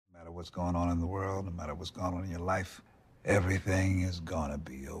what's going on in the world, no matter what's going on in your life, everything is gonna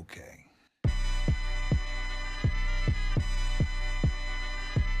be okay.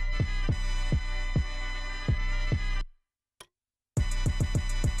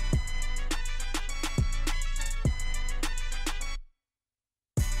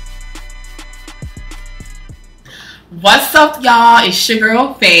 What's up, y'all? It's your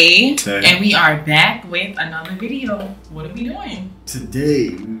girl Faye, and we are back with another video. What are we doing? Today,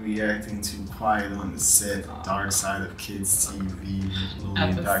 we're reacting to Quiet on the Set, Dark Side of Kids TV,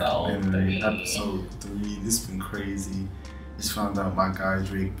 Nickelodeon documentary, episode 3. This has been crazy. Just found out my guy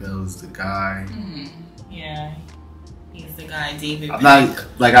Drake Bell is the guy. Yeah, he's the guy, David.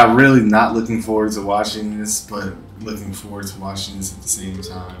 I'm really not looking forward to watching this, but looking forward to watching this at the same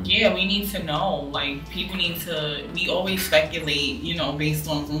time. Yeah, we need to know. Like, people need to. We always speculate, you know, based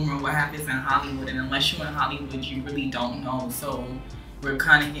on rumor what happens in Hollywood, and unless you're in Hollywood, you really don't know. So we're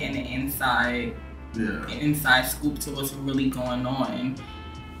kind of getting an inside scoop to what's really going on.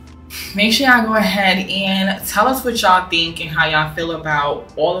 Make sure y'all go ahead and tell us what y'all think and how y'all feel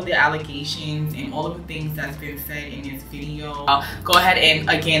about all of the allegations and all of the things that's been said in this video. Go ahead and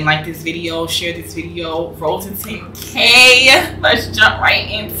again like this video, share this video, roll to 10K. Let's jump right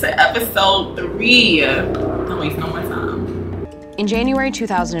into episode 3. Don't waste no more time. In January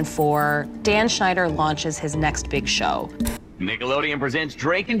 2004, Dan Schneider launches his next big show. Nickelodeon presents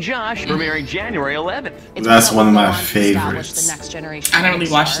Drake and Josh, premiering Januay 11th. That's one of my favorites. The next generation I didn't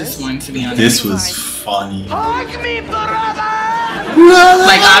really watch this one, to be honest. This was funny. Hug me, brother!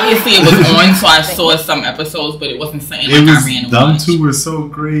 Like, obviously it was on, so I saw some episodes, but it wasn't something like I ran and them watched. two were so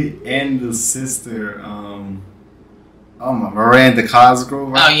great, and the sister, Miranda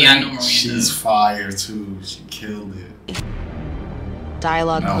Cosgrove. Oh yeah, I know Miranda. She's fire too. She killed it.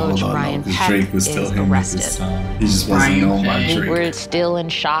 Dialogue coach Brian Peck Drake was still is him at this arrested. time. He just wasn't known by Drake. We're still in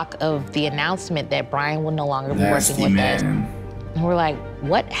shock of the announcement that Brian will no longer be working with us. And we're like,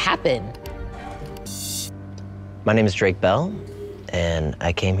 what happened? My name is Drake Bell, and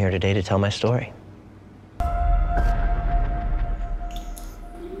I came here today to tell my story. I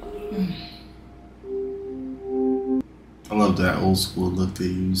love that old school look they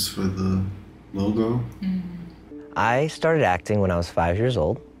use for the logo. I started acting when I was 5 years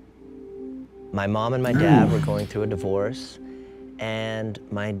old. My mom and my dad were going through a divorce, and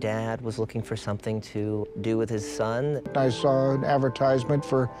my dad was looking for something to do with his son. I saw an advertisement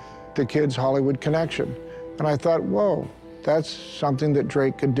for the Kids Hollywood Connection, and I thought, whoa, that's something that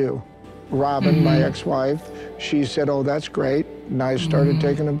Drake could do. Robin, my ex-wife, she said, oh, that's great, and I started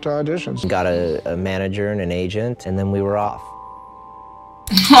taking him to auditions. Got a manager and an agent, and then we were off.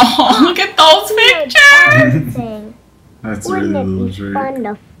 Oh, look at those pictures! That's really little Drake. Fun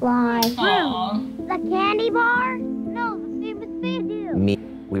to fly. Aww. The candy bar? No, the famous video.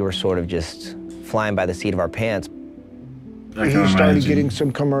 We were sort of just flying by the seat of our pants. He started getting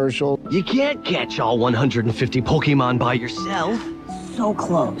some commercials. You can't catch all 150 Pokemon by yourself. So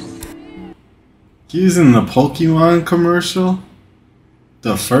close. He was in the Pokemon commercial?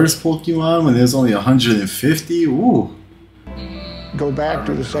 The first Pokemon when there's only 150? Ooh. Go back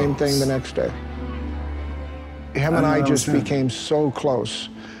to the same thing the next day. Him and I just became so close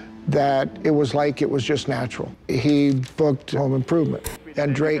that it was like it was just natural. He booked Home Improvement,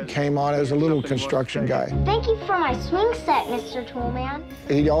 and Drake came on as a little construction guy. Thank you for my swing set, Mr. Toolman.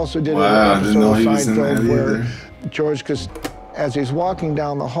 He also did an didn't know episode he of was in that Seinfeld where either. George, as he's walking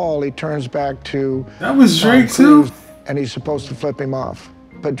down the hall, he turns back to That was Drake too? and he's supposed to flip him off.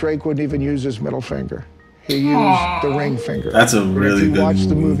 But Drake wouldn't even use his middle finger. He used the ring finger. That's a really good movie. If you watch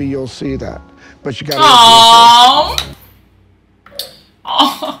the movie, you'll see that. But you gotta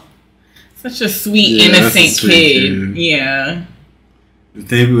Oh, such a sweet, innocent kid. Yeah. If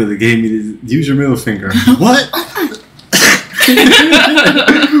they would have gave me this, use your middle finger. What?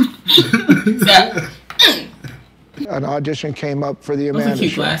 An audition came up for the Those are Amanda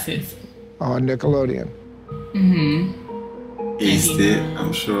cute Show glasses. on Nickelodeon. Aced it,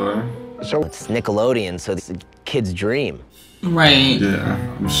 I'm sure. So It's Nickelodeon, so it's a kid's dream. Right. Yeah,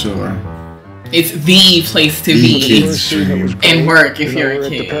 I'm sure. It's the place to The be kid's dream. and work if you're we're a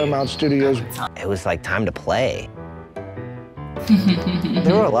at the kid. Paramount Studios. It was like time to play.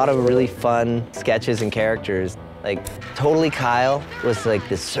 There were a lot of really fun sketches and characters. Like, Totally Kyle was like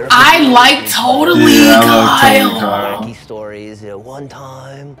this circus. I like Totally Yeah, I Kyle. love Totally Kyle. Wacky stories, one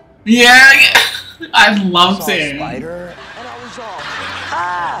time. Yeah, I loved saw a it. spider, and I was all,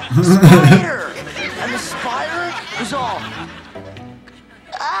 spider! And the spider was all,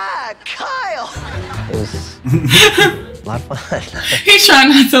 Kyle! It was a lot of fun. He's trying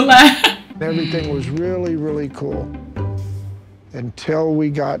not to laugh. Everything was really, really cool. until we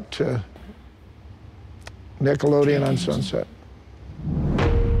got to Nickelodeon on Sunset.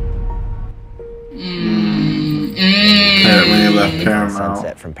 When he left Paramount.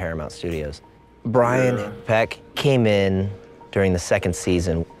 Sunset from Paramount Studios. Brian Peck came in during the second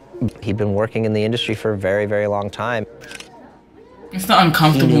season. He'd been working in the industry for a very, very long time. It's the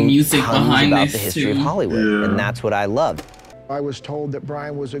uncomfortable music behind about this the history too. of Hollywood, and that's what I loved. I was told that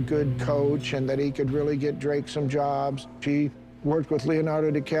Brian was a good coach and that he could really get Drake some jobs. He worked with Leonardo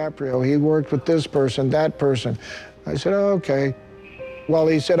DiCaprio. He worked with this person, that person. I said, oh, okay. Well,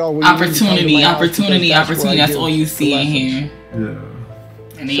 he said, oh, opportunity. That's all you see in here. Yeah.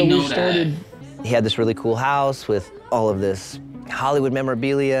 And they know that. He had this really cool house with all of this Hollywood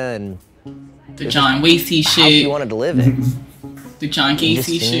memorabilia and the John Wasey shit. House he wanted to live in. The John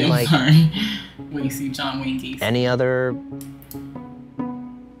Casey shit. Like Wasey, John Wayne Casey. Any other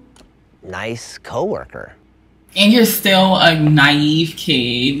nice coworker. And you're still a naive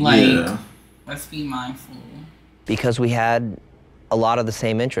kid. Like, let's be mindful. Because we had a lot of the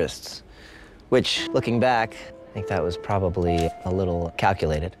same interests, which, looking back, I think that was probably a little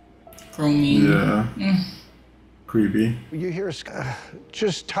calculated. Grooming. Yeah. Creepy. You hear,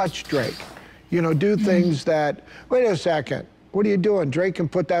 just touch Drake. You know, do things that, wait a second, what are you doing? Drake can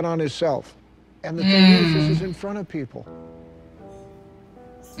put that on himself. And the thing is, this is in front of people.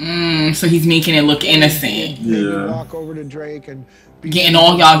 So he's making it look innocent. Yeah. Walk over to Drake and getting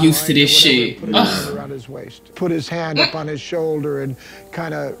all y'all used to this shit. Put his hand around his waist. Put his hand up on his shoulder and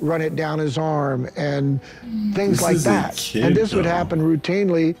kind of run it down his arm and things like that. And this would happen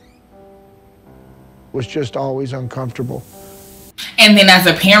routinely. Was just always uncomfortable. And then as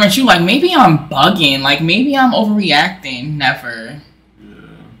a parent, you like, maybe I'm bugging. Like, maybe I'm overreacting. Never.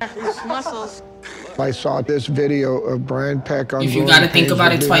 Muscles. I saw this video of Brian Peck on If you gotta think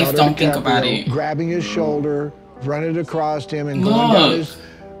about it twice, don't think about it. Grabbing his shoulder, running across him, and going down his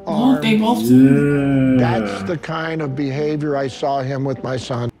arm. Look, they both. That's the kind of behavior I saw him with my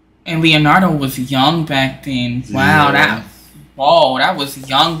son. And Leonardo was young back then. Wow, that was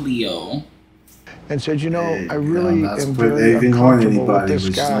young Leo. And said, you know, I really am very uncomfortable with this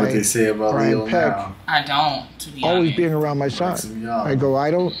guy, what they say about Brian Leo Peck. now. I don't, to be always honest. being around my son. I go, I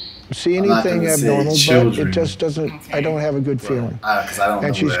don't see anything abnormal, but it just doesn't, I don't have a good feeling.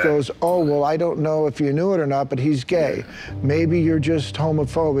 And she goes, oh, well, I don't know if you knew it or not, but he's gay. Maybe you're just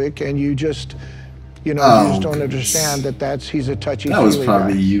homophobic and you just, you know, you just don't understand that he's a touchy-feely That was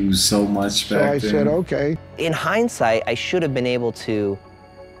probably guy. used so much back then. So I said, okay. In hindsight, I should have been able to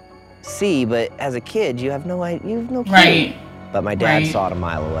see, but as a kid, you have no idea, you have no clue. Right. But my dad saw it a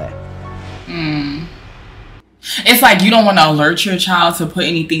mile away. It's like you don't want to alert your child to put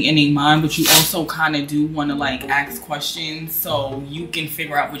anything in their mind, but you also kind of do want to like ask questions so you can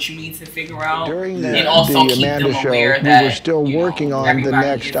figure out what you need to figure out. During and also the keep Amanda them show, aware we that were still working on the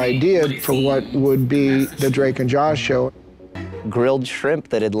next idea for what would be the Drake and Josh show. Grilled shrimp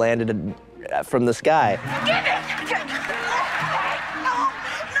that had landed from the sky.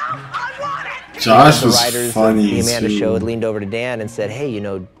 Josh was writers funny of the Amanda too. show had leaned over to Dan and said, hey, you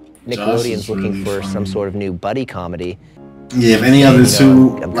know, Nickelodeon's looking for some sort of new buddy comedy. Yeah, if any other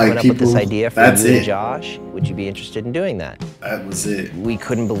two, I'm like coming up people, with this idea for that's you and it. Josh. Would you be interested in doing that? That was it. We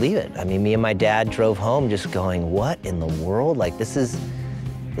couldn't believe it. I mean, me and my dad drove home just going, what in the world? Like, this is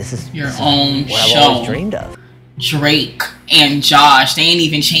your own what show. I've always dreamed of. Drake and Josh, they ain't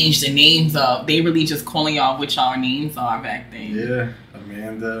even changed the names up. They really just calling y'all what y'all names are back then. Yeah,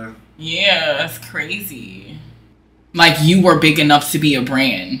 Amanda. Yeah, that's crazy. Like you were big enough to be a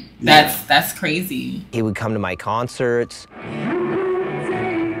brand. That's crazy. He would come to my concerts.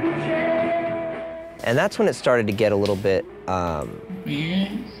 And that's when it started to get a little bit,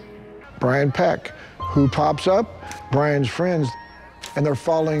 Brian Peck, who pops up? Brian's friends, and they're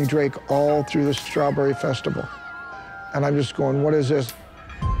following Drake all through the Strawberry Festival. And I'm just going, what is this?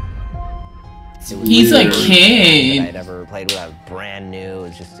 He's a kid. I'd ever played with. I was brand new. It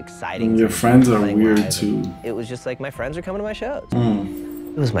was just exciting. And your friends are weird too. It was just like my friends are coming to my shows.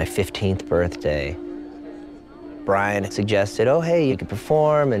 It was my 15th birthday. Brian suggested, oh, hey, you could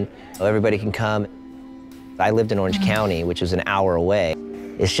perform and everybody can come. I lived in Orange County, which is an hour away.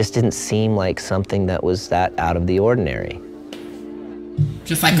 It just didn't seem like something that was that out of the ordinary.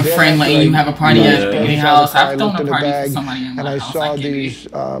 Just like a friend letting you have a party at their house. I've thrown a party for somebody in my and I house. saw these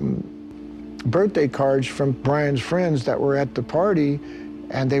birthday cards from Brian's friends that were at the party,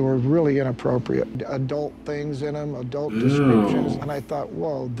 and they were really inappropriate. Adult things in them, adult descriptions. And I thought,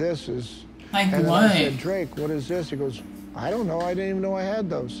 whoa, this is... Like and what? I said, Drake, what is this? He goes, I don't know. I didn't even know I had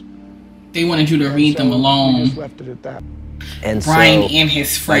those. They wanted you to read them We alone. just left it at that. And Brian so and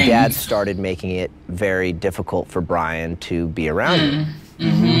his friends. my dad started making it very difficult for Brian to be around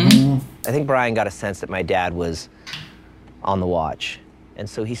me. I think Brian got a sense that my dad was on the watch. And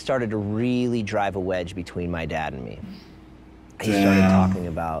so he started to really drive a wedge between my dad and me. He started talking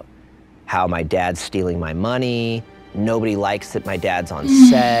about how my dad's stealing my money. Nobody likes that my dad's on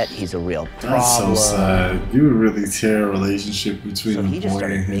set. He's a real problem. That's so sad. You would really tear a relationship between a boy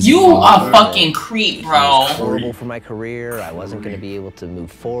and his You father. a fucking creep, bro. It was horrible for my career. I wasn't going to be able to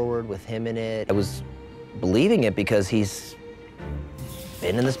move forward with him in it. I was believing it because he's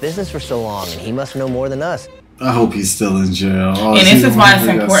been in this business for so long, and he must know more than us. I hope he's still in jail. Oh, and this is why it's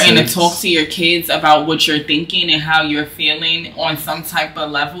important to talk to your kids about what you're thinking and how you're feeling on some type of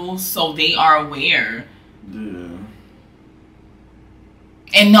level so they are aware. Yeah.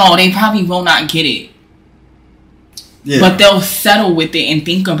 And no, they probably will not get it. Yeah. But they'll settle with it and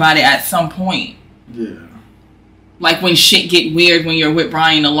think about it at some point. Yeah. Like when shit get weird when you're with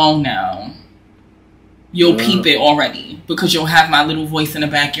Brian alone now. You'll peep it already because you'll have my little voice in the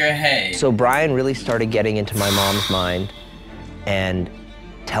back of your head. So Brian really started getting into my mom's mind and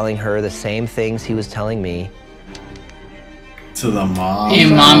telling her the same things he was telling me. To the mom.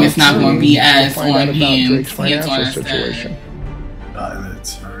 And mom is not going to be as find on out about him. Drake's financial situation.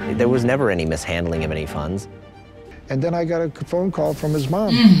 There was never any mishandling of any funds. And then I got a phone call from his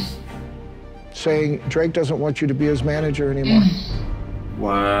mom saying, Drake doesn't want you to be his manager anymore.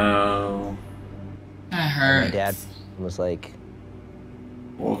 Wow. That hurt. My dad was like,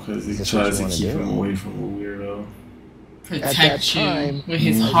 well, because he tries to keep him away from a weirdo. Protect you time, with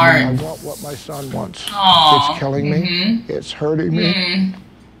his heart. I want what my son wants. Aww. It's killing me. It's hurting me.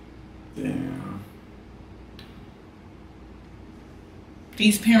 Damn.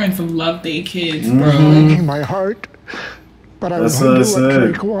 These parents love their kids, bro. Breaking my heart. But I want to do what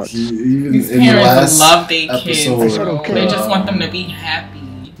Drake wants. These parents love their kids, bro. I said, okay. They just want them to be happy.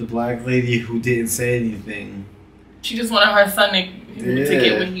 The black lady who didn't say anything. She just wanted her son to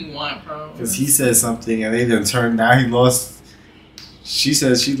get what he want, bro. Because he said something and they done turned down. He lost. She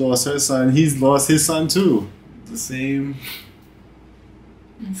said she lost her son. He's lost his son too. The same.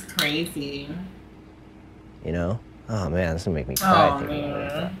 It's crazy. You know? Oh man, this is gonna make me cry. Oh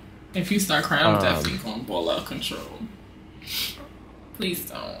man. If you start crying, I'm definitely gonna ball out of control. Please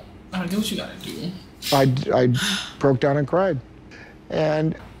don't. Do what you gotta do. I broke down and cried.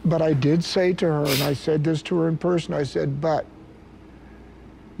 But I did say to her, and I said this to her in person, I said, but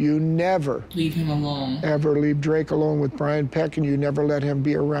you never leave him alone. Ever leave Drake alone with Brian Peck, and you never let him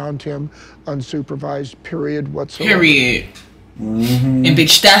be around him unsupervised, period, whatsoever. Period. And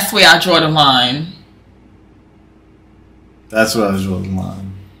bitch, that's where I draw the line. That's where I draw the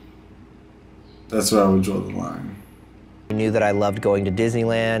line. That's where I would draw the line. He knew that I loved going to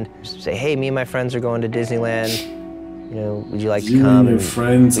Disneyland. Say, hey, me and my friends are going to Disneyland. You know, would you like to come? And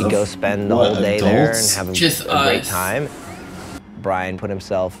friends we go spend the whole day adults? there and have a great us. time. Brian put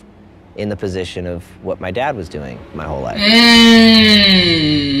himself in the position of what my dad was doing my whole life.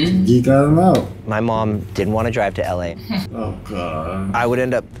 You got him out. My mom didn't want to drive to LA. Oh, God. I would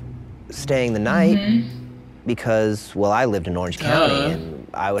end up staying the night because, well, I lived in Orange County and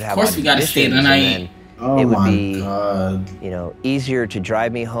I would have. Of course, we gotta stay the night. Oh it would my be, God. you know, easier to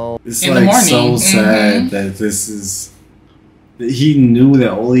drive me home. It's in like the morning. So sad that this is. That he knew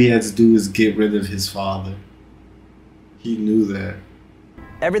that all he had to do was get rid of his father. He knew that.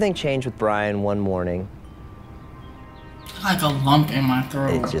 Everything changed with Brian one morning. Like a lump in my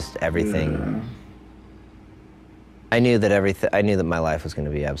throat. It's just everything. Yeah. I knew that my life was going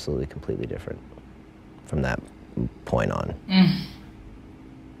to be absolutely completely different from that point on.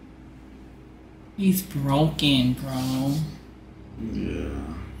 He's broken, bro. Yeah.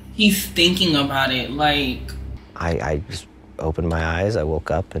 He's thinking about it like. I just opened my eyes. I woke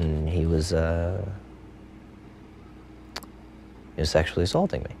up and he was sexually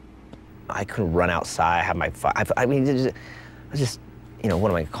assaulting me. I couldn't run outside. I had my. I mean, I just, you know, what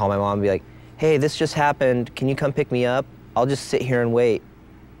am I gonna call my mom and be like, hey, this just happened. Can you come pick me up? I'll just sit here and wait.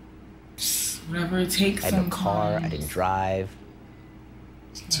 Whatever it takes. I had no car. I didn't drive.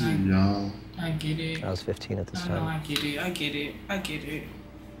 Too young. I get it. I was 15 at this time. I get it. I get it. I get it.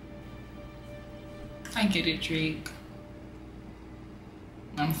 I get it, Drake.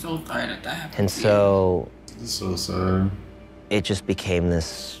 I'm so sorry that happened. And so. It's so sad. It just became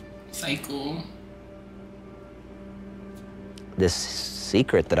this. Cycle. This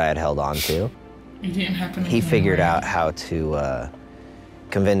secret that I had held on to. It didn't happen. He figured out how to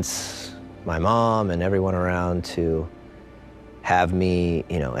convince my mom and everyone around to have me,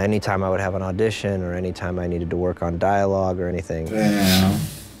 you know, anytime I would have an audition or anytime I needed to work on dialogue or anything. Damn.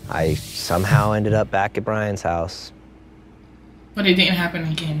 I somehow ended up back at Brian's house. But it didn't happen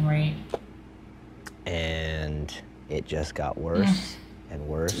again, right? And it just got worse and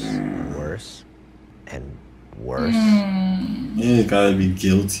worse and worse and worse. Yeah, you gotta be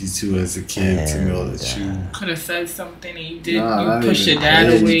guilty too as a kid to know that you could have said something and you didn't. You pushed your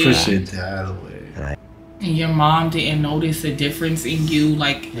dad away. You pushed your dad away. And your mom didn't notice a difference in you,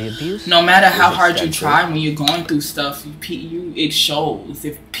 like no matter how hard you try when you're going through stuff, it shows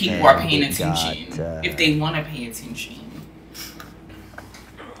if people are paying attention, if they want to pay attention.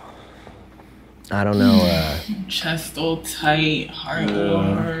 I don't know. Chest all tight, heart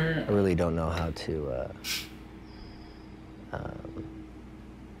hurt. I really don't know how to.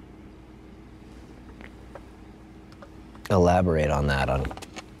 Elaborate on that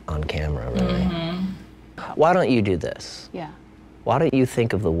on camera, really. Why don't you do this? Yeah. Why don't you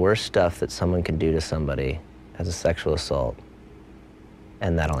think of the worst stuff that someone can do to somebody as a sexual assault,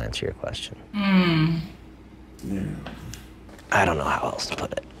 and that'll answer your question. Yeah. I don't know how else to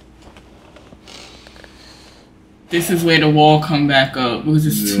put it. This is where the wall come back up because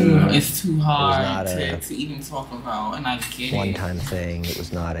it's too hard to even talk about, and I get it. One-time thing. It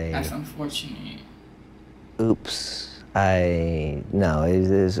was not a. That's unfortunate. Oops. No.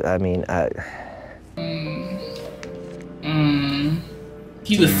 It is. I mean.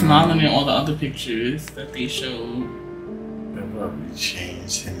 He was smiling in all the other pictures that they showed. That probably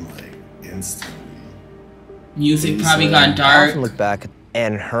changed him like instantly. Music probably got dark. I often look back,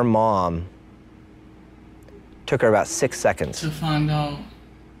 and her mom took her about 6 seconds to find out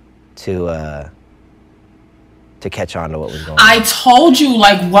to catch on to what was going on. I told you,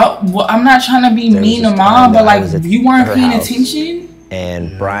 like, what I'm not trying to be mean to mom, but like you weren't paying attention.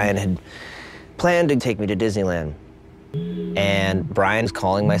 And Brian had planned to take me to Disneyland. And Brian's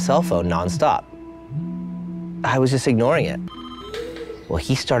calling my cell phone nonstop. I was just ignoring it. Well,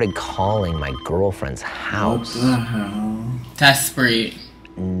 he started calling my girlfriend's house. What the hell? Desperate.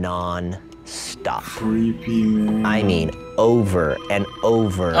 Non-stop. Creepy, man. I mean, over and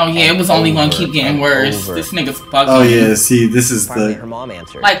over. Oh yeah, it was only gonna keep getting worse. This nigga's bugging. Oh yeah, see, this is Finally, her mom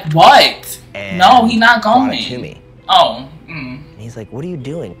answered. Like what? And no, he not going. brought it to me. Oh. And he's like, "What are you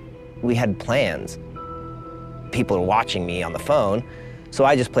doing?" We had plans. People are watching me on the phone, so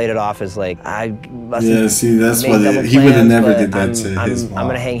I just played it off as like I must. Yeah, see, that's what he would have never did that to his mom. I'm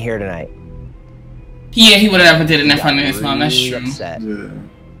gonna hang here tonight. Yeah, he would have never did it in front of his mom. That's true. Upset. Yeah.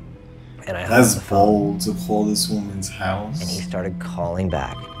 And I that's bold to call this woman's house. And he started calling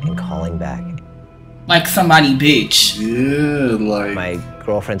back and calling back. Like somebody bitch. Yeah, like my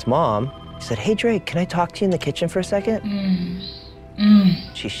girlfriend's mom said, "Hey Drake, can I talk to you in the kitchen for a second?"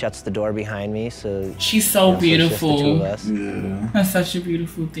 She shuts the door behind me, so she's so beautiful. So the two of us. Yeah. That's such a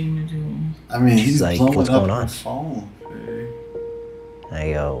beautiful thing to do. I mean, he's like, blowing "What's up going on?" her phone. And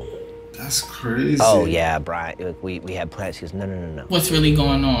I go, "That's crazy." Oh yeah, Brian. We had plans. She goes, No. What's really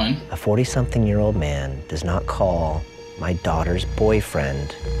going on? A 40-something-year-old man does not call my daughter's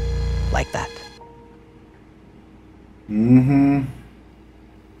boyfriend like that.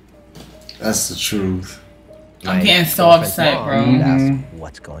 That's the truth. I'm getting so upset, bro. Asked,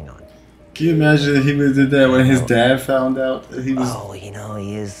 what's going on? Can you imagine if he would have did that when his dad found out that he was? Oh, you know,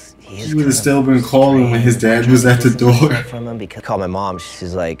 he is. He would have still been calling when his dad was at the door. From him because I called my mom.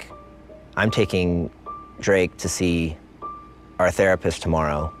 She's like, "I'm taking Drake to see our therapist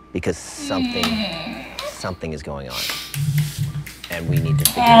tomorrow because something is going on, and we need to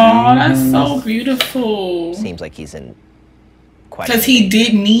figure it out." Oh, that's so beautiful. Seems like he's in. Because he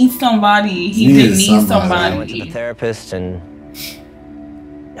did need somebody. He did need somebody. I went to the therapist and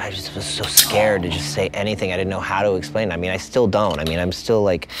I just was so scared to just say anything. I didn't know how to explain it. I mean, I still don't. I mean, I'm still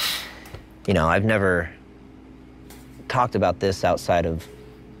like, you know, I've never talked about this outside of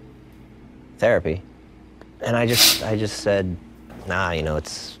therapy. And I just said, nah, you know,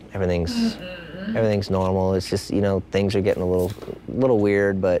 everything's normal. It's just, you know, things are getting a little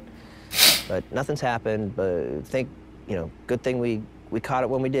weird, but nothing's happened. But you know, good thing we caught it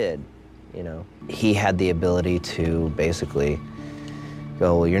when we did, you know. He had the ability to basically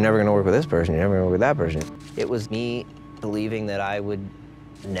go, well, you're never gonna work with this person, you're never gonna work with that person. It was me believing that I would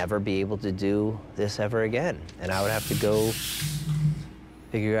never be able to do this ever again. And I would have to go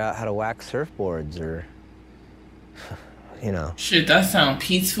figure out how to wax surfboards or, you know. Shit, that sounds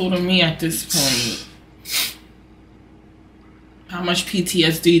peaceful to me at this point. How much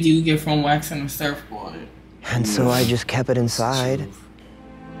PTSD do you get from waxing a surfboard? And so I just kept it inside.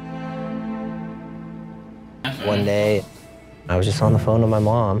 One day, I was just on the phone with my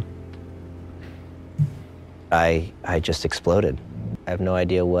mom. I just exploded. I have no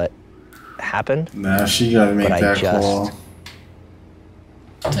idea what happened. Nah, she gotta make that call.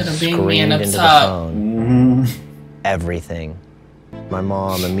 To the big man up top. Everything My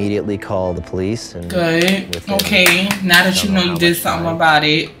mom immediately called the police. And good. Okay, now that you know you did something about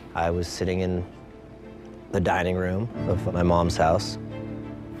it. I was sitting in the dining room of my mom's house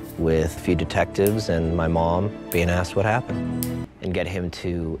with a few detectives and my mom being asked what happened and get him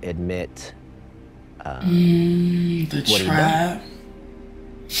to admit the what trap.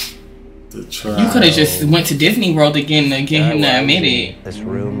 The trap. You could have just went to Disney World again to get him to admit it. This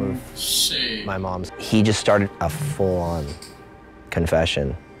room of my mom's. He just started a full-on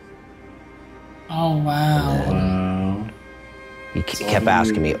confession. Oh, wow. He kept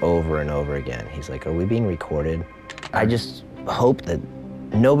asking me over and over again. He's like, are we being recorded? I just hope that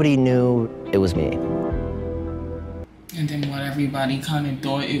nobody knew it was me. And then what, everybody kind of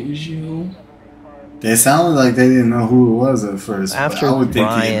thought it was you? They sounded like they didn't know who it was at first. After I would think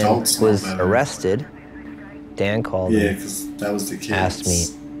the Brian adults was know better. arrested, Dan called me. Yeah, because that was the kids. Asked me,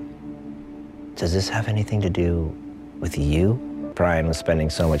 does this have anything to do with you? Brian was spending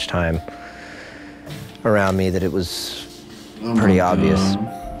so much time around me that it was pretty obvious.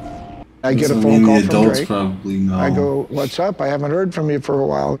 I get a phone call from Drake. Probably know. I go, what's up? I haven't heard from you for a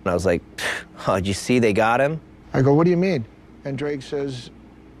while. And I was like, oh, did you see they got him? I go, what do you mean? And Drake says,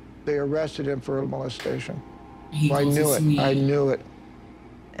 they arrested him for molestation. I knew it. I knew it.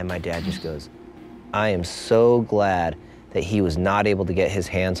 And my dad just goes, I am so glad that he was not able to get his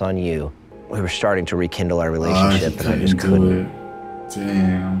hands on you. We were starting to rekindle our relationship, and I just couldn't.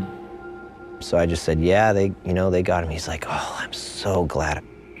 Damn. So I just said, yeah, they got him. He's like, oh, I'm so glad.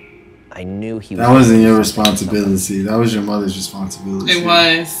 I knew he was. That wasn't your responsibility. That was your mother's responsibility. It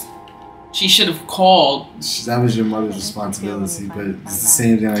was. She should have called. That was your mother's responsibility, but it's the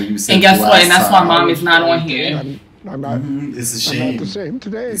same thing like you said. And guess what? And that's why Mom is not on here. I'm not. It's a shame. I'm not the same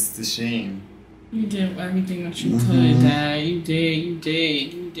today. It's the shame. You did everything that you could, Dad. You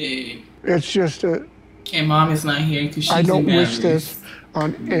did. It's just a. And Mom is not here because she's I don't embarrassed. wish this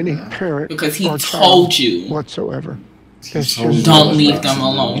on any parent. Because he or told child you whatsoever. Don't leave them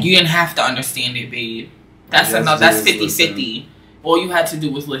alone. You didn't have to understand it, babe. That's 50-50. All you had to do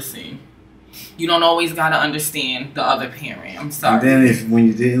was listen. You don't always gotta understand the other parent. I'm sorry. And then when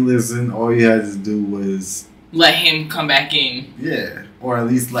you didn't listen, all you had to do was let him come back in. Yeah, or at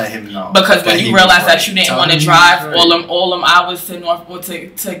least let him know. Because when you realized that you didn't want to drive all them hours to North or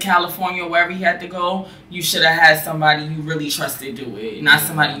to California, wherever he had to go, you should have had somebody you really trusted do it, not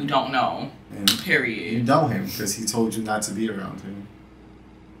somebody you don't know. Period. You know him because he told you not to be around him.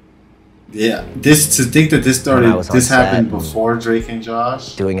 Yeah, to think that this happened before Drake and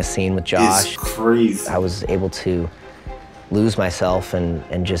Josh. Doing a scene with Josh. It's crazy. I was able to lose myself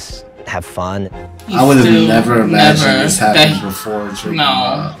and just have fun. I would have never imagined this happened before Drake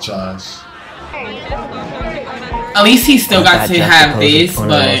and Josh. At least he still got to have this,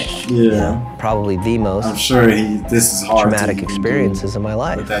 but probably the most. I'm sure this is hard traumatic experiences in my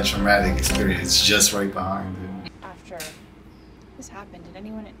life. But that traumatic experience just right behind him. After this happened, did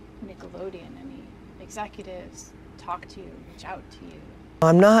anyone at Nickelodeon, any executives, talk to you, reach out to you?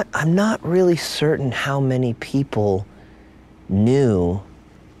 I'm not really certain how many people knew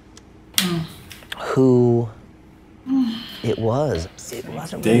who it was. It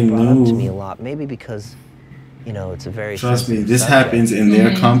wasn't really brought up to me a lot. Maybe because, it's a very Trust me, this happens in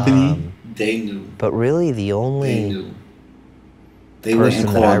their company. They knew. But really, the only they went and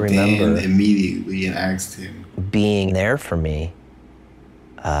person that I called Dan remember immediately and asked him being there for me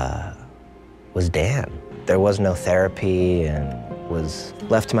was Dan. There was no therapy and was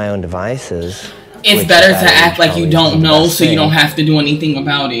left to my own devices. It's better to act like you don't know so you don't have to do anything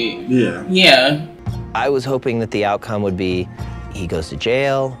about it. Yeah. Yeah. I was hoping that the outcome would be he goes to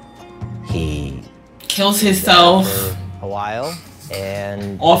jail, he kills himself for a while,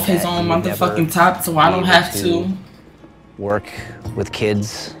 and off his own motherfucking top so I don't have to work with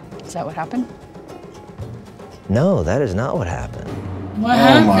kids. Is that what happened? No, that is not what happened. What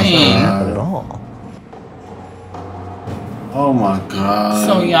happened? My God. It didn't happen at all. Oh my God.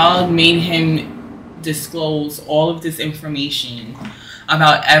 So y'all made him disclose all of this information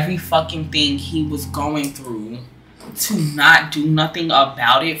about every fucking thing he was going through to not do nothing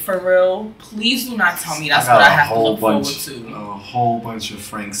about it for real? Please do not tell me that's what I have to look forward to. A whole bunch of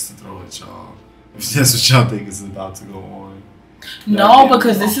Franks to throw at y'all. If that's what y'all think is about to go on. No,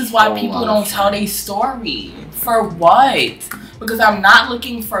 because this is why people don't tell their story. For what? Because I'm not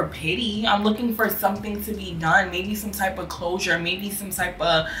looking for pity. I'm looking for something to be done. Maybe some type of closure. Maybe some type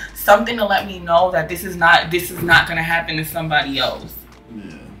of something to let me know that this is not gonna happen to somebody else.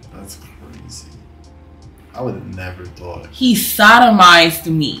 Yeah, that's crazy. I would have never thought. He sodomized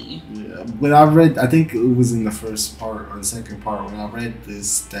me. Yeah, when I read, I think it was in the first part or the second part, when I read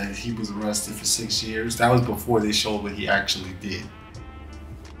this, that he was arrested for 6 years. That was before they showed what he actually did.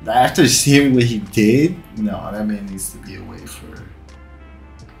 After seeing what he did, no, that man needs to be away for.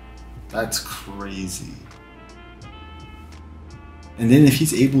 That's crazy. And then if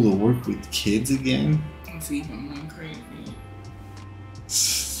he's able to work with kids again, it's even more crazy.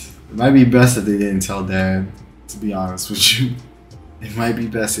 It might be best that they didn't tell Dad. To be honest with you, it might be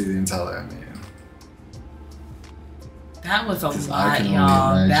best they didn't tell that man. That was a lot,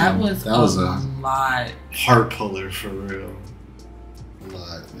 y'all. That was a lot. Heart puller for real. A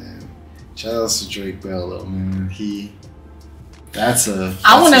lot, man. Shout out to Drake Bell, though, man.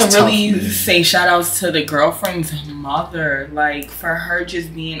 I want to really say shout outs to the girlfriend's mother, like, for her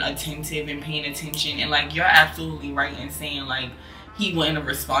just being attentive and paying attention. And, like, you're absolutely right in saying, like, he wouldn't have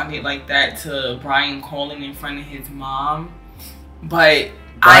responded like that to Brian calling in front of his mom. But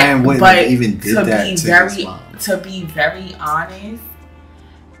Brian wouldn't have even did that to his mom. To be very honest,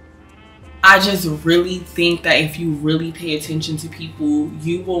 I just really think that if you really pay attention to people,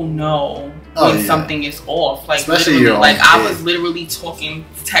 you will know when something is off. Like, especially literally, like I was literally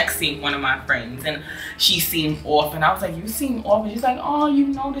texting one of my friends, and she seemed off, and I was like, "You seem off," and she's like, "Oh, you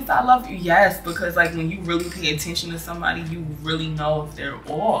noticed I love you." Yes, because like when you really pay attention to somebody, you really know if they're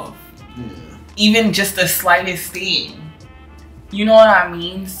off. Yeah. Even just the slightest thing. You know what I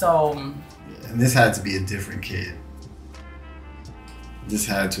mean? So. Yeah, and this had to be a different kid. This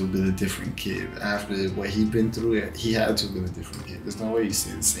had to have been a different kid. After what he'd been through, he had to have been a different kid. There's no way you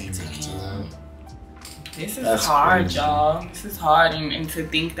say the same after that. This is hard, y'all. This is hard. And to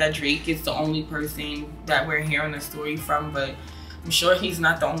think that Drake is the only person that we're hearing a story from, but I'm sure he's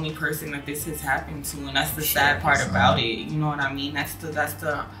not the only person that this has happened to. And that's the sad part about it. You know what I mean? That's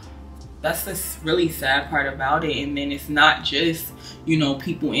the really sad part about it. And then it's not just, you know,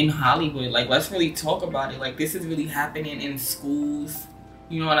 people in Hollywood. Like, let's really talk about it. Like, this is really happening in schools.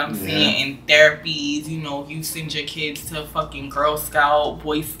 You know what I'm saying? In therapies, you know, you send your kids to fucking Girl Scout,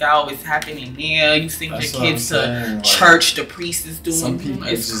 Boy Scout, it's happening there. You send your kids to church, the priest is doing. Some people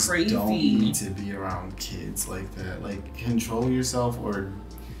it's just crazy. Don't need to be around kids like that. Like, control yourself or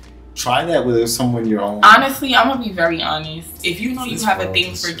try that with someone your own. Honestly, I'm gonna be very honest. If you know you have a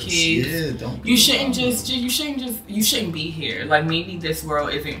thing for kids, you shouldn't be here. Like, maybe this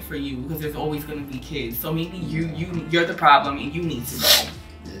world isn't for you because there's always gonna be kids. So maybe you're the problem and you need to go.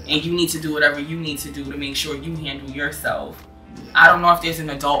 And you need to do whatever you need to do to make sure you handle yourself. I don't know if there's an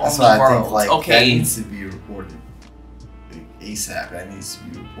adult on the world. Think, like, okay, that needs to be reported. Like, ASAP, that needs to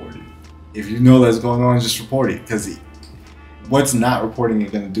be reported. If you know that's going on, just report it. Because what's not reporting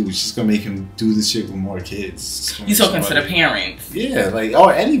it going to do? It's just going to make him do this shit with more kids. You talking to the parents? Yeah, like,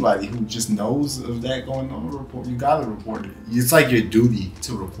 or anybody who just knows of that going on. You got to report it. It's like your duty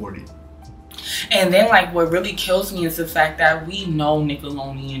to report it. And then, like, what really kills me is the fact that we know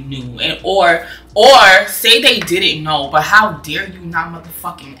Nickelodeon knew, and or say they didn't know, but how dare you not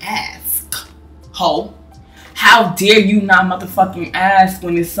motherfucking ask, ho? How dare you not motherfucking ask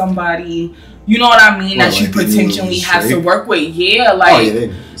when it's somebody, you know what I mean, that you potentially have to work with? Yeah,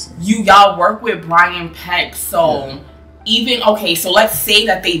 like, y'all work with Brian Peck, so even, okay, so let's say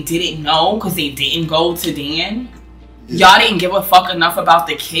that they didn't know because they didn't go to Dan. Y'all didn't give a fuck enough about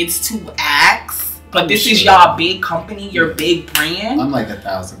the kids to ask, but this is y'all big company, your big brand. I'm like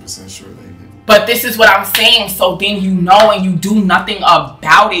 1,000% sure they do. But this is what I'm saying. So then you know, and you do nothing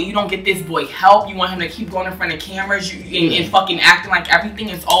about it. You don't get this boy help. You want him to keep going in front of cameras and fucking acting like everything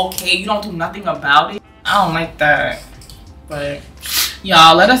is okay. You don't do nothing about it. I don't like that. But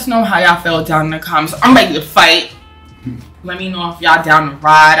y'all, let us know how y'all feel down in the comments. I'm ready to fight. Let me know if y'all down to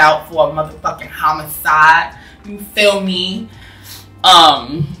ride out for a motherfucking homicide. You feel me? To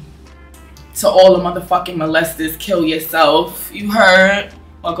all the motherfucking molesters, kill yourself. You heard?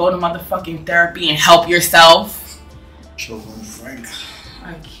 Or go to motherfucking therapy and help yourself. Children, Frank.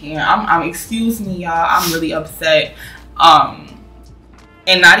 I can't. I'm excuse me, y'all. I'm really upset.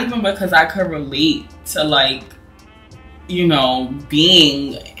 And not even because I could relate to, like, you know,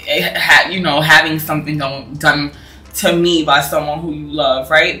 being, you know, having something done to me by someone who you love,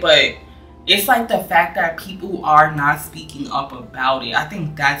 right? But it's like the fact that people are not speaking up about it. I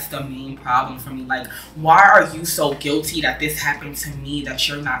think that's the main problem for me. Like, why are you so guilty that this happened to me that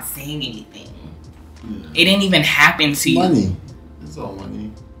you're not saying anything? Yeah. It didn't even happen to you. Money. It's all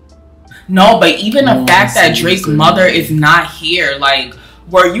money. No, but even the fact that Drake's mother is not here, like,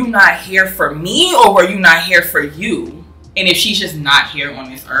 were you not here for me or were you not here for you? And if she's just not here on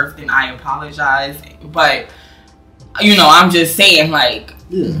this earth, then I apologize. But, you know, I'm just saying, like,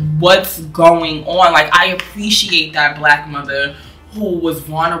 what's going on? Like, I appreciate that black mother who was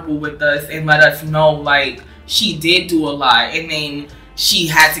vulnerable with us and let us know, like, she did do a lot and then she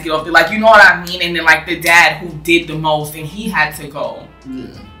had to get off the, like, you know what I mean? And then, like, the dad who did the most and he had to go. Yeah.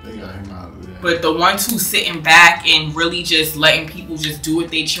 They got him out of there. But the ones who sitting back and really just letting people just do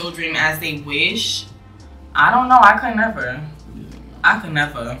with their children as they wish, I don't know. I could never. I could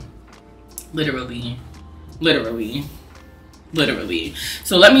never. Literally.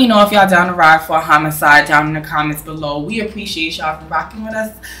 So let me know if y'all down to ride for a homicide down in the comments below. We appreciate y'all for rocking with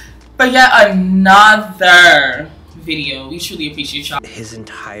us for yet another video. We truly appreciate y'all. His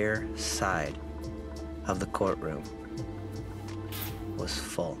entire side of the courtroom was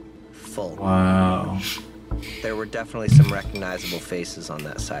full. Wow. There were definitely some recognizable faces on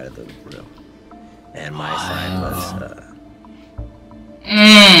that side of the room. And my side was,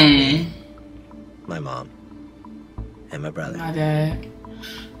 my mom and my brother. My dad.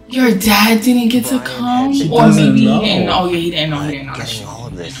 Your dad didn't get to come? Or maybe he didn't. Oh, yeah, he didn't know. Getting all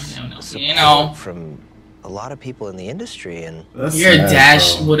of this support from a lot of people in the industry, and your dad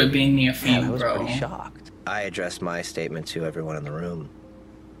would have been there for you, I was bro. pretty shocked. I addressed my statement to everyone in the room.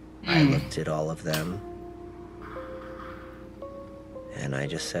 I looked at all of them, and I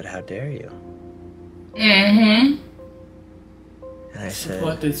just said, "How dare you?" And I said,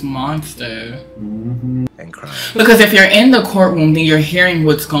 "Support this monster." And crying. Because if you're in the courtroom, then you're hearing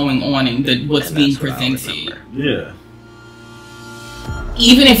what's going on and what's being presented. Yeah.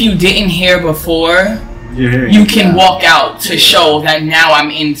 Even if you didn't hear before, you can walk out to show that now I'm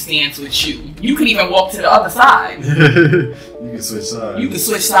in stance with you. You could even walk to the other side. You can switch sides. You can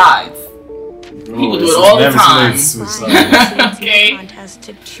switch sides. Bro, people do it all the time. Okay. Contest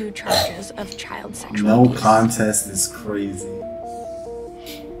to 2 charges of child sexual abuse. No contest is crazy.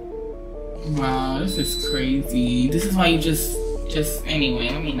 Wow, this is crazy. This is why you just anyway,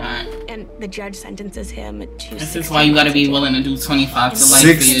 let me not. And the judge sentences him to This is why you gotta be willing to do 25 to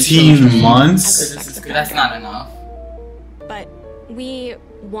life 16 months? That's not enough. But we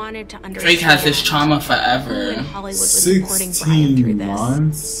wanted to understand Drake has this trauma forever. who in Hollywood was supporting Brian through this.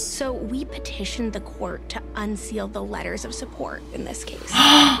 Months? So we petitioned the court to unseal the letters of support in this case.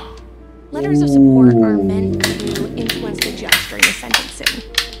 Letters of support are meant to influence the judge during the sentencing.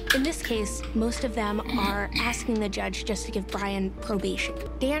 In this case, most of them are asking the judge just to give Brian probation.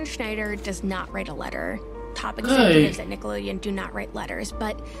 Dan Schneider does not write a letter. Top executives at Nickelodeon do not write letters,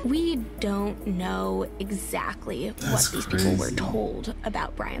 but we don't know exactly what these people were told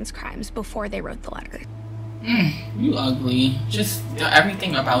about Brian's crimes before they wrote the letter. You ugly. Just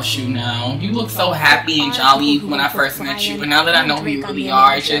everything about you now. You look so happy and jolly when I first met you, but now that I know who you really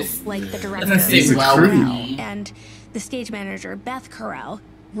are, it just doesn't sit well with me. And the stage manager, Beth Carell,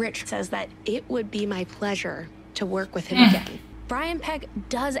 Rich says that it would be my pleasure to work with him again. Brian Peck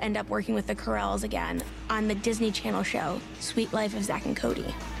does end up working with the Carells again on the Disney Channel show, Sweet Life of Zack and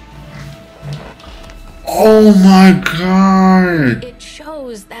Cody. Oh my god! It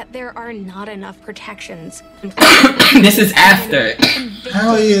shows that there are not enough protections. This is after.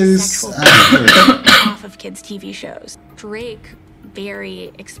 How is after? Off of kids' TV shows. Drake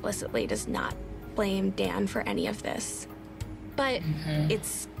very explicitly does not blame Dan for any of this. But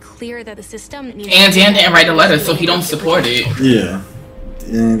it's clear that the system needs and Dan didn't write a letter, so he don't support it. Yeah.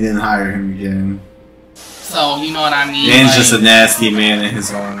 Dan didn't hire him again. So, you know what I mean? Dan's just a nasty man in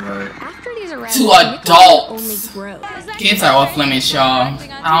his own right. To adults. Kids are off limits, y'all.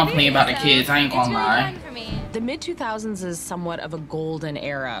 I don't play about the kids, I ain't gonna lie. The mid-2000s is somewhat of a golden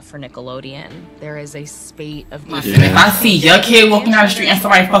era for Nickelodeon. There is a spate of... Listen, if I see your kid walking down the street and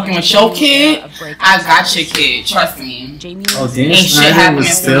somebody fucking with your kid, I got your kid, trust me. Oh, Dan Schneider was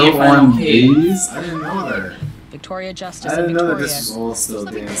still on Babies? I didn't know that. Victoria Justice I didn't and know Victoria. that this was all still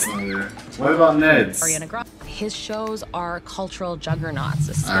Dan Schneider. What about Ned's? His shows are cultural juggernauts,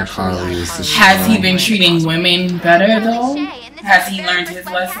 especially iCarly. Has he been treating women better though? Has he learned his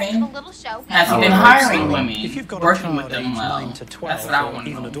lesson? Has he been hiring women, working with them well? That's what I want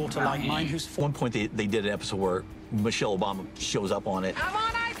to know. At one point they did an episode where Michelle Obama shows up on it. I'm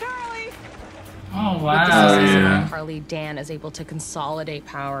on iCarly! Oh With wow. the success of iCarly, Dan is able to consolidate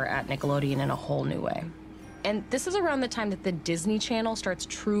power at Nickelodeon in a whole new way. And this is around the time that the Disney Channel starts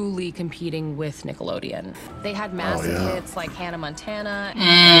truly competing with Nickelodeon. They had massive hits like Hannah Montana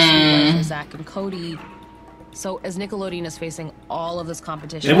and Zack and Cody. So as Nickelodeon is facing all of this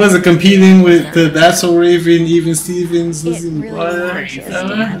competition, It wasn't competing with the That's So Raven, Even Stevens, Lizzie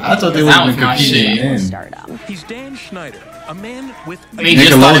McGuire. I thought they would have been competing then. He's Dan Schneider, a man with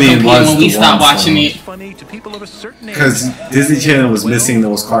Nickelodeon was when we stopped watching it. funny to people of a certain age. Because Disney Channel was missing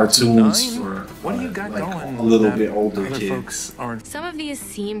those cartoons for What do you got going a little bit older kids. Some of these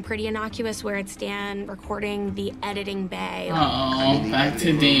seem pretty innocuous, where it's Dan recording the editing bay. Uh-oh, back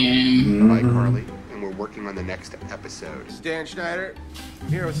to Dan. iCarly, and we're working on the next episode. This is Dan Schneider. I'm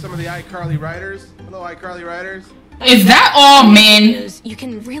here with some of the iCarly writers. Hello, iCarly writers. Is that all men? You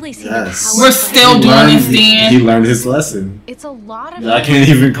can really see Yes. We're still doing this, Dan. He learned his lesson. It's a lot of I can't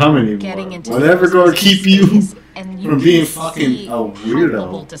even come anymore. Whatever gonna keep you from being fucking a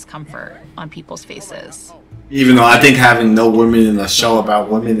weirdo. Discomfort on people's faces. Even though I think having no women in a show about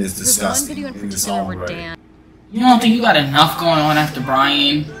women is disgusting in its own right. You don't think you got enough going on after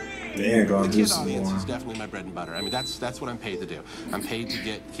Brian? They ain't gonna do some more. It's definitely my bread and butter. I mean, that's what I'm paid to do. I'm paid to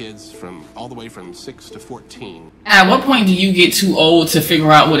get kids from all the way from 6 to 14. At what point do you get too old to figure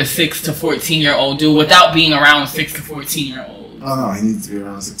out what a 6 to 14-year-old do without being around 6 to 14-year-olds? Oh no, he needs to be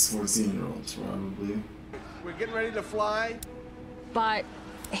around 6 to 14-year-olds probably. We're getting ready to fly. But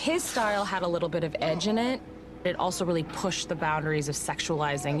his style had a little bit of edge in it. It also really pushed the boundaries of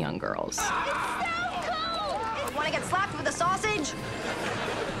sexualizing young girls. Want to get slapped with a sausage?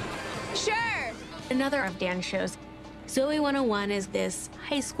 Sure. Another of Dan's shows. Zoe 101 is this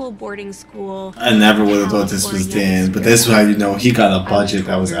high school boarding school. I never would have thought this was Dan, but this is how you know he got a budget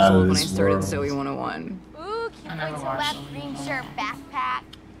that was out of this world. Zoe 101. Ooh, Cupid's left green shirt backpack.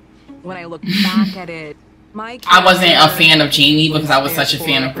 When I look back at it, I wasn't a fan of Jamie because I was such a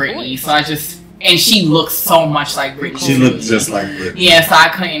fan of Britney, so I just... And she looks so much like Britney. She looked just like Britney. Yeah, so I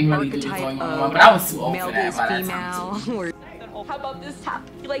couldn't really do Zoe 101, but I was too old for that by that time. How about this top?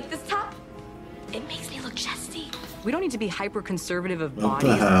 You like this top? It makes me look chesty. We don't need to be hyper conservative of What the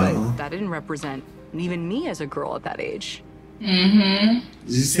bodies, hell? but that didn't represent even me as a girl at that age. Mm-hmm.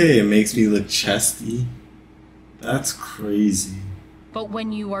 Did you say it makes me look chesty? That's crazy. But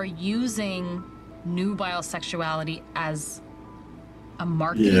when you are using nubile sexuality as a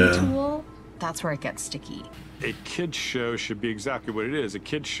marketing tool, that's where it gets sticky. A kid's show should be exactly what it is, a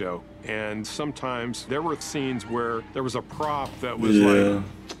kid's show. And sometimes there were scenes where there was a prop that was like...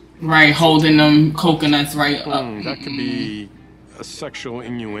 Right, holding them coconuts right up. That could be a sexual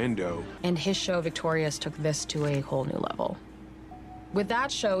innuendo. And his show, Victorious, took this to a whole new level. With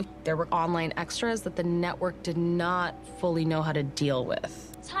that show, there were online extras that the network did not fully know how to deal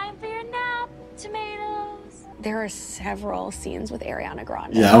with. Time for your nap, tomatoes. There are several scenes with Ariana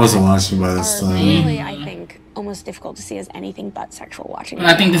Grande. Yeah, I wasn't watching by this time. Really, I think, almost difficult to see as anything but sexual watching. And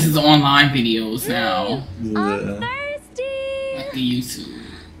I think this is online videos now. Yeah. Like the YouTube.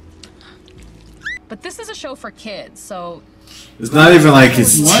 But this is a show for kids, so... It's not even like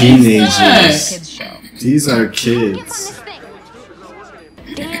it's teenagers. Kids show. These are kids.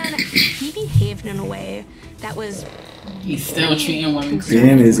 Dan, he behaved in a way that was... He's still treating women.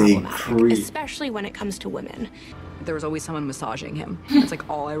 Dan is a creep. Especially when it comes to women. There was always someone massaging him. That's like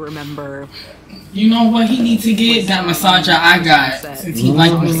all I remember. You know what? He needs to get that massager I got since he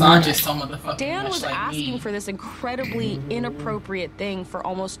liked massages so motherfucking Dan much was like asking me. for this incredibly inappropriate thing for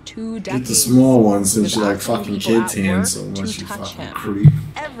almost 2 Get decades. the small ones since you like fucking kids' hands so much, you fucking creep.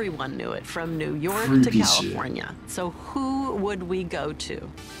 Everyone knew it from New York Creepy to shit. California. So who would we go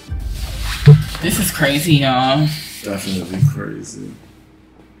to? This is crazy, y'all. Definitely crazy.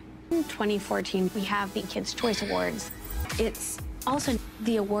 In 2014, we have the Kids' Choice Awards. It's also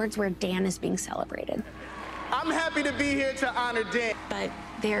the awards where Dan is being celebrated. I'm happy to be here to honor Dan. But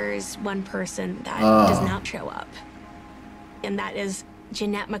there's one person that does not show up. And that is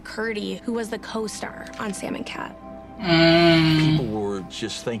Jeanette McCurdy, who was the co-star on Sam and Cat. People were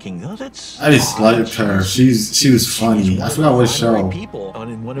just thinking, oh, that's... I just liked her. She was funny. I forgot what show. It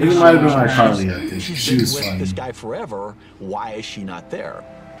might have been like Carly, I think. She was with funny. this guy forever. Why is she not there?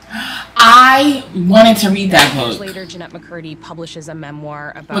 I wanted to read that Years book later, Jeanette McCurdy publishes a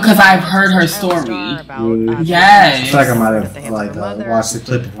memoir about... because I've heard her story. Yes. It's like I might have like watched the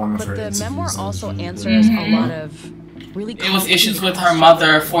clip of one of her But the interviews. memoir also answers a lot of really... It was issues with her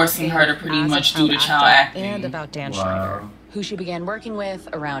mother forcing her to pretty much do the child acting. And about Dan Schneider, who she began working with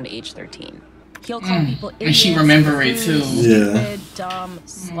around age 13. He'll call people idiots, And she remember it too. stupid, dumb,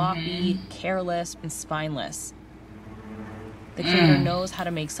 sloppy, careless, and spineless. The creator knows how to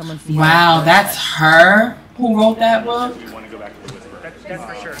make someone feel... Wow, that's her who wrote that book? That's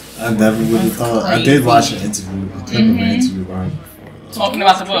for sure. I never would have thought. I did watch an interview, a clip of an interview about her. Talking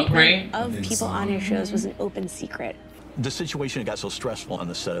about the book, right? Of people on his shows was an open secret. The situation got so stressful on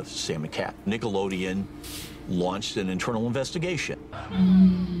the set of Sam and Cat. Nickelodeon launched an internal investigation.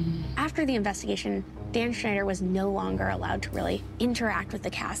 After the investigation, Dan Schneider was no longer allowed to really interact with the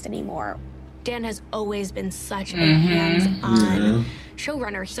cast anymore. Dan has always been such a hands-on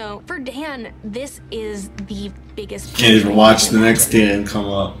showrunner. So for Dan, this is the biggest... Can't even watch the next Dan come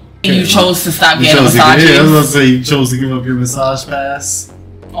up. And you chose to stop You getting chose to massages? I was gonna say you chose to give up your massage pass.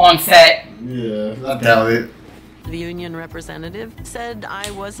 On set. Yeah, I doubt it. The union representative said I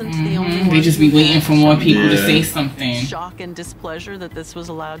wasn't the only one. They just be waiting for more people to say something. Shock and displeasure that this was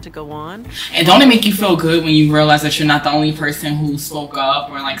allowed to go on. And don't it make you feel good when you realize that you're not the only person who spoke up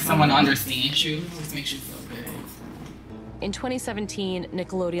or like someone understands you? It just makes you feel good. In 2017,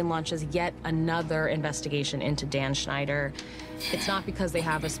 Nickelodeon launches yet another investigation into Dan Schneider. It's not because they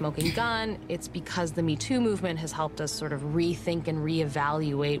have a smoking gun, it's because the Me Too movement has helped us sort of rethink and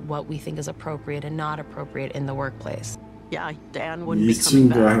reevaluate what we think is appropriate and not appropriate in the workplace. Yeah, Dan wouldn't be coming Me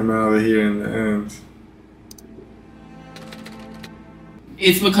Too back. got him out of here in the end.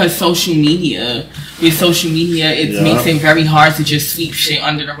 It's because social media, with social media, it makes it very hard to just sweep shit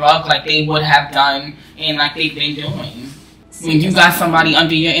under the rug like they would have done and like they've been doing. When you got somebody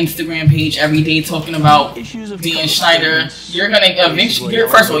under your Instagram page every day talking about Dan Schneider, you're gonna eventually,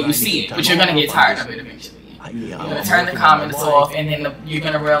 first of all, you see it, but you're gonna get tired of it eventually. You're gonna turn the comments off, and then you're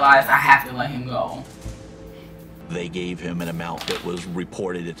gonna realize I have to let him go. They gave him an amount that was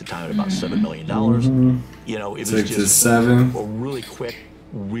reported at the time at about $7 million. You know, it was just a really quick,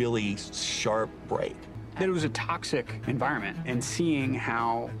 really sharp break. That it was a toxic environment, and seeing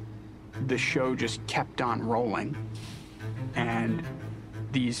how the show just kept on rolling. And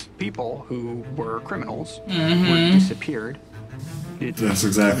these people who were criminals were disappeared. That's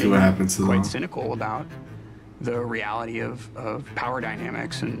exactly what happened to them. Quite cynical about the reality of power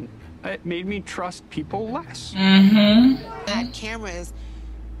dynamics, and it made me trust people less. That camera is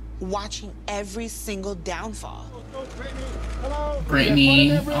watching every single downfall.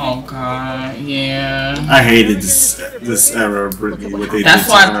 Britney, oh god, yeah. I hated this era of Britney. What they that's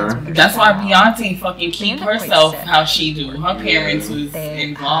did why. to her. That's why Beyonce fucking keep herself how she do. Her parents was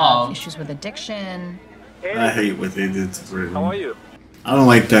involved. Issues with addiction. I hate what they did to Britney. How are you? I don't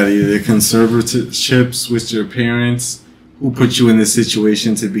like that either. Conservatorships with your parents who put you in this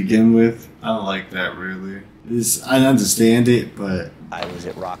situation to begin with. I don't like that really. I understand it, but I was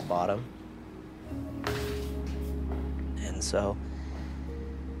at rock bottom. And so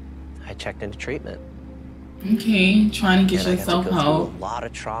I checked into treatment. Okay, trying to get and yourself I got to go help. through a lot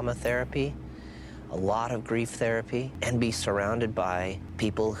of trauma therapy, a lot of grief therapy, and be surrounded by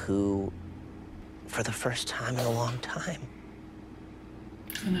people who, for the first time in a long time,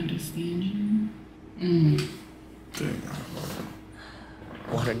 can understand you.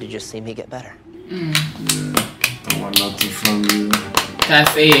 wanted to just see me get better. yeah, don't want nothing from you.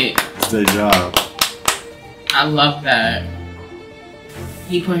 That's it. It's their job. I love that.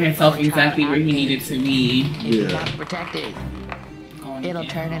 He put himself exactly where he needed to be. If you're not protected, it'll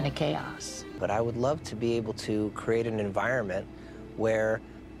turn into chaos. But I would love to be able to create an environment where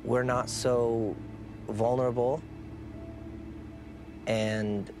we're not so vulnerable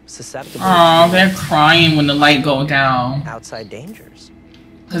and susceptible Oh, to they're crying when the light go down. outside dangers.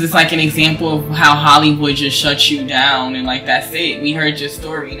 Because it's like an example of how Hollywood just shuts you down and like, that's it. We heard your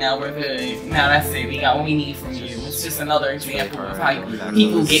story, now we're good. Now that's it. We got what we need from you. It's just another example of how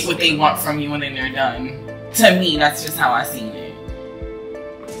people get what they want from you and then they're done. To me, that's just how I seen it.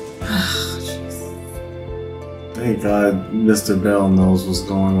 Thank God Mr. Bell knows what's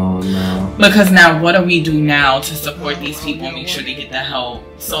going on now. Because now, what do we do now to support these people and make sure they get the help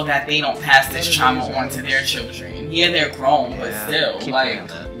so that they don't pass this trauma on to their children? Yeah, they're grown, but still, like,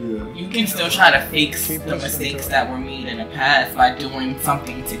 you can still try to fix the mistakes that were made in the past by doing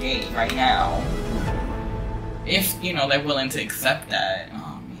something today, right now. If, you know, they're willing to accept that.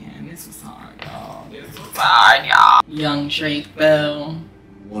 Oh man, this was hard, y'all. This was hard, y'all. Young Drake Bell.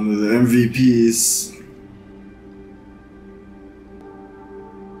 One of the MVPs.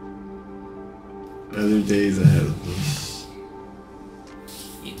 Better days ahead of us.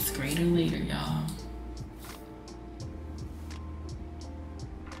 It's greater later, y'all.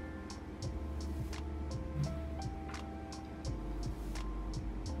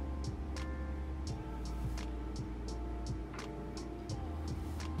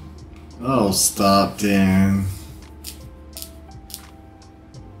 Oh, stop, Dan.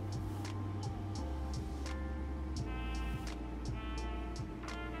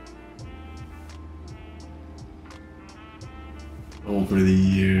 Over the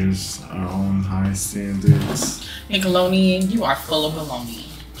years, our own high standards. Nickelodeon, you are full of baloney.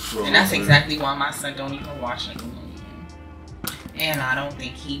 And that's exactly why my son don't even watch Nickelodeon. And I don't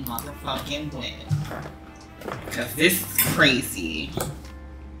think he motherfucking will. Because this is crazy.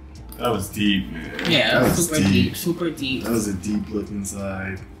 That was deep, man. Yeah, that was super deep. Super deep. That was a deep look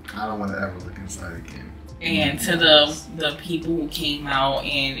inside. I don't want to ever look inside again. And to the people who came out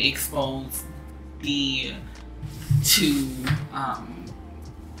and exposed the two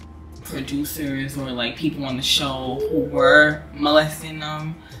producers or like people on the show who were molesting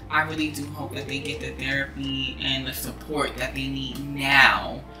them, I really do hope that they get the therapy and the support that they need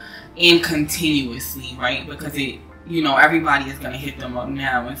now and continuously, right? Because it, you know, everybody is going to hit them up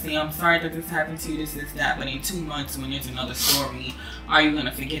now and say, I'm sorry that this happened to you, this, that. But in 2 months, when there's another story, are you going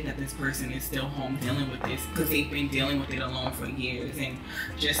to forget that this person is still home dealing with this? Because they've been dealing with it alone for years. And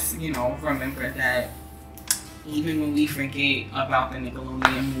just, you know, remember that even when we forget about the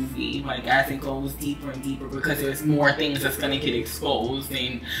Nickelodeon movie, like as it goes deeper and deeper, because there's more things that's going to get exposed.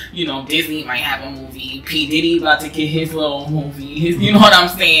 And, you know, Disney might have a movie. P. Diddy about to get his little movie. You know what I'm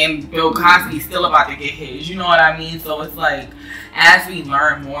saying? Bill Cosby's still about to get his. You know what I mean? So it's like, as we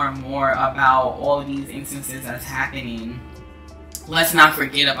learn more and more about all of these instances that's happening, let's not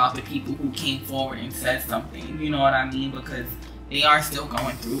forget about the people who came forward and said something. You know what I mean? Because they are still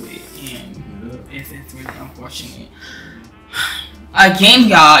going through it. And it's really unfortunate. Again,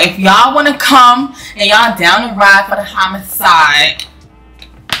 y'all, if y'all want to come and y'all down to ride for the homicide,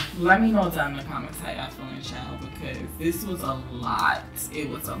 let me know down in the comments how y'all feeling, child, because this was a lot. It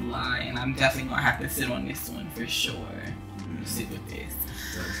was a lot, and I'm definitely going to have to sit on this one for sure. Sit with this.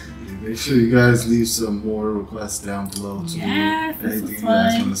 Definitely. Make sure you guys leave some more requests down below too. Yes, anything you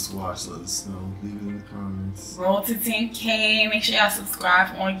guys want us to watch, let us know. Leave it in the comments. Roll to 10K. Make sure y'all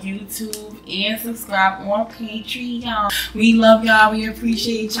subscribe on YouTube and subscribe on Patreon. We love y'all. We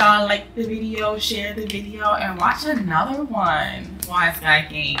appreciate y'all. Like the video, share the video, and watch another one. Wise Guy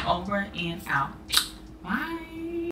Gang over and out. Bye.